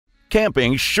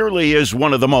Camping surely is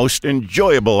one of the most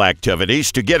enjoyable activities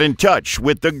to get in touch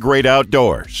with the great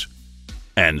outdoors.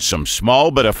 And some small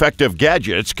but effective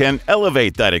gadgets can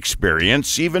elevate that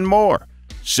experience even more.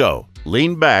 So,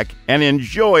 lean back and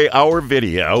enjoy our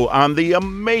video on the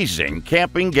amazing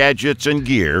camping gadgets and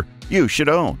gear you should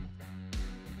own.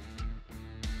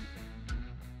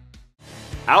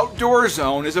 Outdoor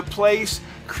Zone is a place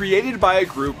created by a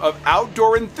group of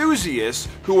outdoor enthusiasts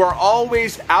who are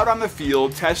always out on the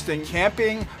field testing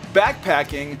camping,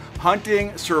 backpacking,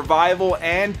 hunting, survival,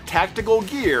 and tactical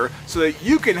gear so that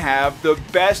you can have the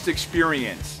best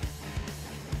experience.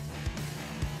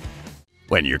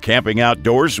 When you're camping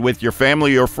outdoors with your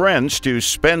family or friends to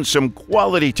spend some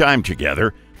quality time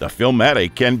together, the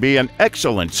Filmatic can be an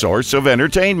excellent source of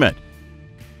entertainment.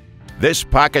 This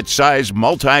pocket-sized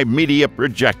multimedia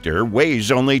projector weighs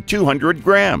only 200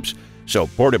 grams, so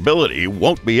portability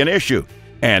won't be an issue,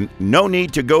 and no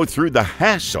need to go through the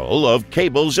hassle of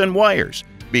cables and wires,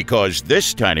 because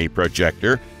this tiny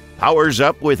projector powers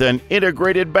up with an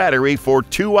integrated battery for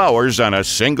 2 hours on a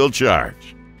single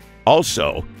charge.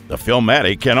 Also, the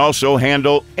Filmatic can also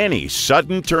handle any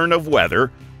sudden turn of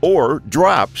weather or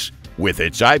drops with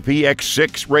its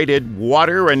IPX6 rated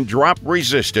water and drop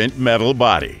resistant metal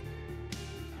body.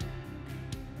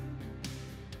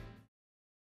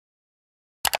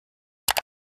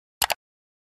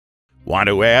 Want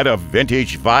to add a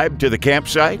vintage vibe to the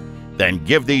campsite? Then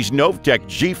give these Novtech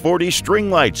G40 string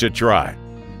lights a try.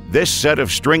 This set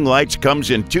of string lights comes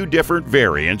in 2 different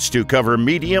variants to cover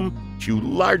medium to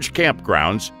large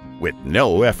campgrounds with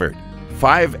no effort.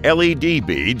 5 LED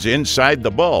beads inside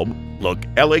the bulb look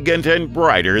elegant and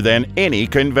brighter than any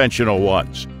conventional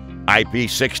ones.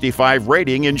 IP65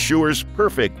 rating ensures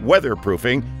perfect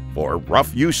weatherproofing for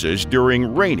rough uses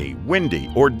during rainy,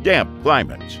 windy, or damp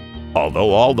climates. Although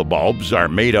all the bulbs are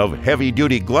made of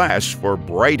heavy-duty glass for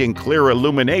bright and clear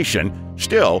illumination,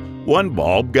 still, one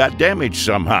bulb got damaged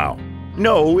somehow.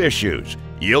 No issues.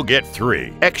 You'll get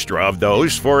 3 extra of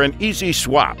those for an easy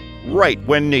swap right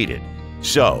when needed.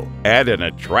 So, add an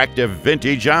attractive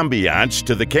vintage ambiance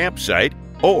to the campsite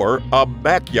or a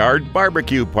backyard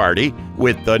barbecue party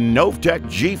with the Novtech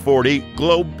G40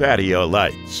 Globe Patio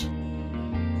Lights.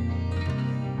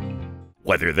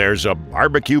 Whether there's a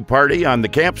barbecue party on the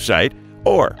campsite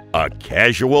or a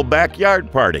casual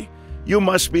backyard party, you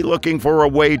must be looking for a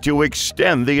way to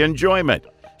extend the enjoyment.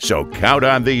 So count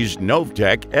on these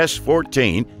Novtech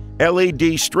S14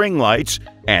 LED string lights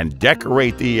and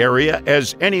decorate the area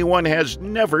as anyone has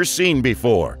never seen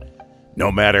before.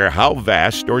 No matter how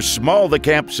vast or small the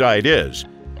campsite is,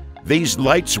 these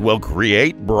lights will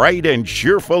create bright and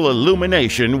cheerful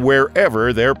illumination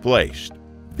wherever they're placed.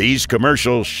 These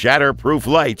commercial shatterproof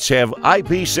lights have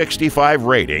IP65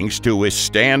 ratings to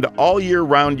withstand all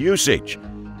year-round usage.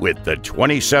 With the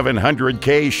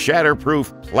 2700K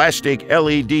shatterproof plastic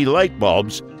LED light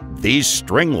bulbs, these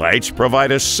string lights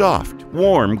provide a soft,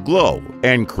 warm glow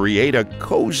and create a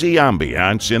cozy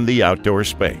ambiance in the outdoor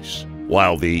space,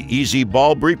 while the easy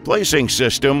bulb replacing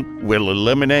system will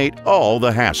eliminate all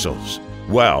the hassles.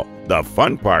 Well, the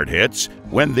fun part hits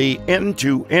when the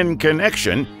end-to-end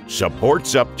connection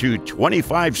supports up to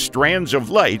 25 strands of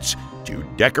lights to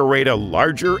decorate a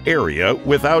larger area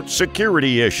without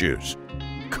security issues.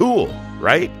 Cool,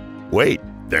 right? Wait,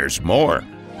 there's more.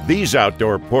 These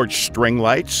outdoor porch string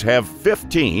lights have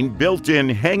 15 built-in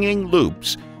hanging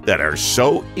loops that are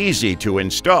so easy to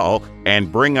install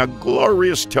and bring a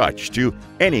glorious touch to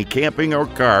any camping or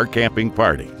car camping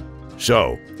party.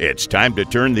 So, it's time to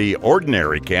turn the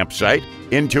ordinary campsite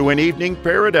into an evening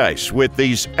paradise with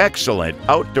these excellent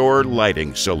outdoor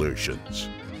lighting solutions.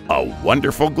 A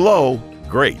wonderful glow,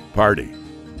 great party.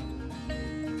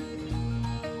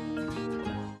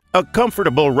 A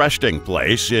comfortable resting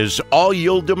place is all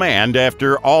you'll demand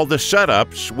after all the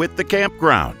setups with the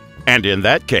campground. And in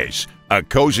that case, a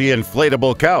cozy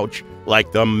inflatable couch,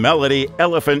 like the Melody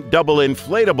Elephant Double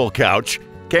Inflatable Couch,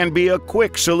 can be a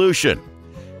quick solution.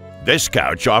 This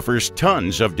couch offers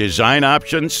tons of design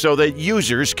options so that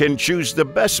users can choose the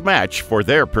best match for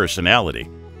their personality.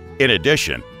 In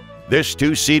addition, this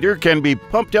 2-seater can be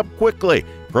pumped up quickly,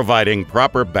 providing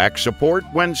proper back support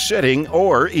when sitting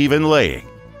or even laying.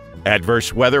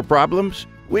 Adverse weather problems?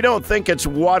 We don't think its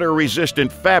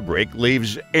water-resistant fabric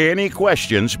leaves any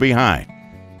questions behind.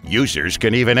 Users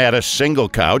can even add a single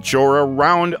couch or a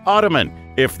round ottoman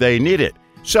if they need it.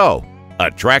 So,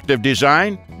 attractive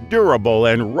design, durable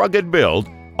and rugged build,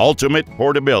 ultimate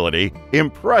portability,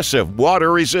 impressive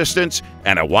water resistance,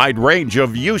 and a wide range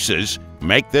of uses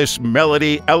make this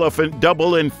Melody Elephant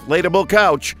Double Inflatable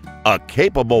Couch a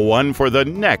capable one for the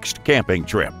next camping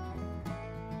trip.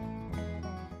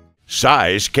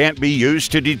 Size can't be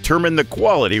used to determine the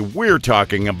quality we're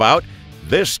talking about.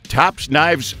 This Tops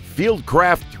Knives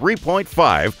FIELDCRAFT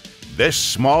 3.5, this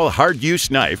small hard-use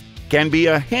knife can be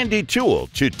a handy tool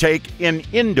to take in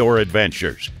indoor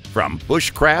adventures. From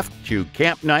bushcraft to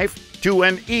camp knife to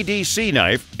an EDC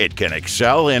knife, it can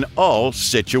excel in all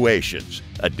situations.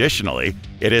 Additionally,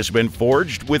 it has been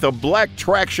forged with a black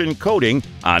traction coating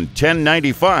on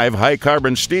 1095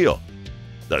 high-carbon steel.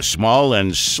 The small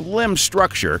and slim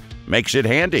structure makes it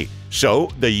handy, so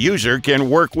the user can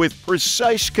work with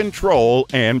precise control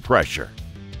and pressure.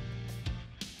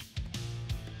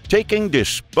 Taking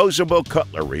disposable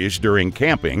cutleries during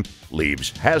camping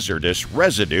leaves hazardous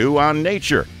residue on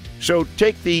nature, so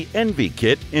take the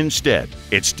Envikit instead.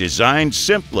 It's designed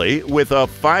simply with a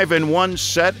 5-in-1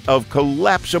 set of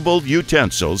collapsible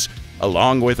utensils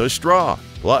along with a straw.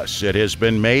 Plus, it has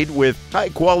been made with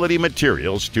high-quality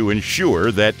materials to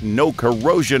ensure that no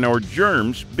corrosion or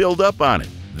germs build up on it.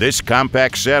 This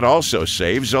compact set also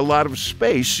saves a lot of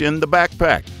space in the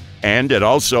backpack, and it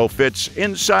also fits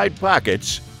inside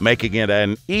pockets, making it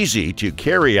an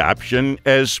easy-to-carry option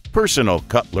as personal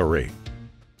cutlery.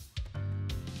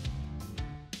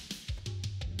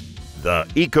 The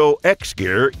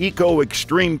Ecoxgear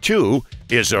EcoExtreme 2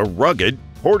 is a rugged,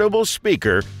 portable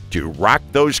speaker to rock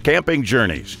those camping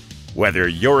journeys. Whether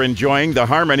you're enjoying the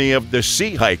harmony of the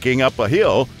sea hiking up a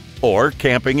hill or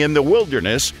camping in the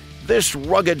wilderness, this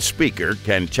rugged speaker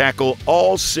can tackle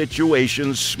all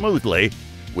situations smoothly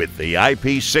with the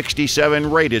IP67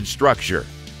 rated structure.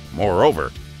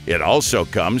 Moreover, it also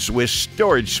comes with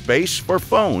storage space for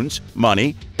phones,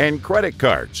 money, and credit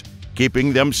cards,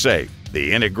 keeping them safe.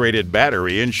 The integrated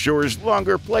battery ensures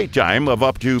longer playtime of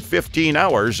up to 15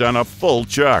 hours on a full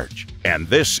charge. And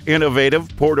this innovative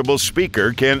portable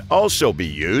speaker can also be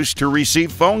used to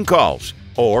receive phone calls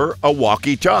or a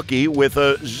walkie-talkie with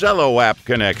a Zello app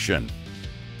connection.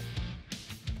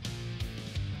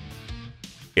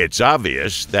 It's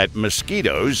obvious that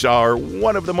mosquitoes are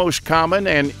one of the most common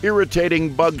and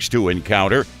irritating bugs to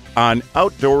encounter on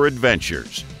outdoor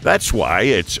adventures. That's why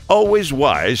it's always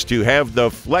wise to have the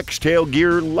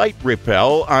Flextailgear Light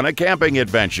Repel on a camping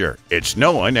adventure. It's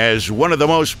known as one of the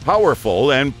most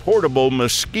powerful and portable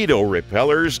mosquito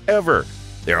repellers ever.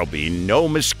 There'll be no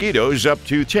mosquitoes up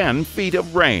to 10 feet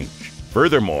of range.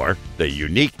 Furthermore, the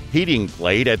unique heating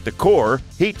plate at the core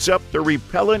heats up the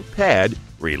repellent pad,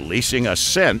 releasing a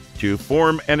scent to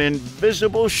form an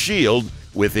invisible shield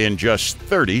within just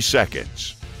 30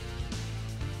 seconds.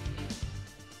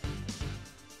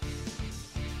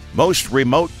 Most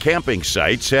remote camping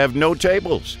sites have no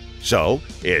tables, so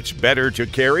it's better to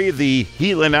carry the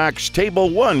Helinox Table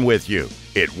One with you.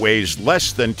 It weighs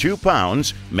less than 2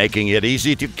 pounds, making it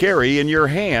easy to carry in your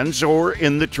hands or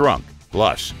in the trunk.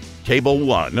 Plus, Table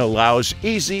One allows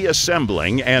easy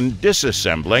assembling and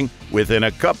disassembling within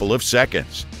a couple of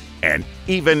seconds. And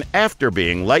even after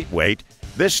being lightweight,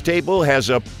 this table has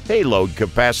a payload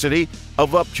capacity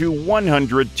of up to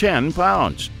 110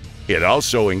 pounds. It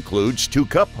also includes 2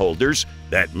 cup holders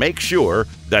that make sure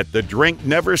that the drink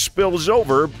never spills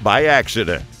over by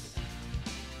accident.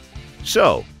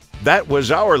 So, that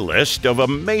was our list of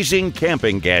amazing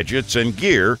camping gadgets and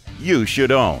gear you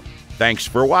should own. Thanks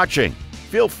for watching.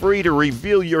 Feel free to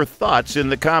reveal your thoughts in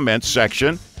the comments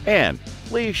section, and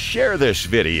please share this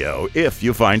video if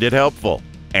you find it helpful.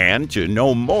 And to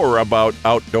know more about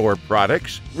outdoor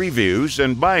products, reviews,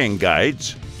 and buying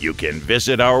guides, you can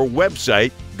visit our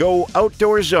website,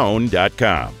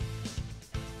 GoOutdoorZone.com.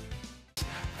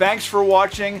 Thanks for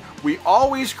watching. We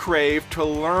always crave to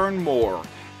learn more.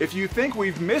 If you think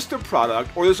we've missed a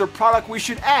product or there's a product we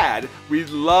should add, we'd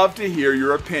love to hear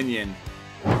your opinion.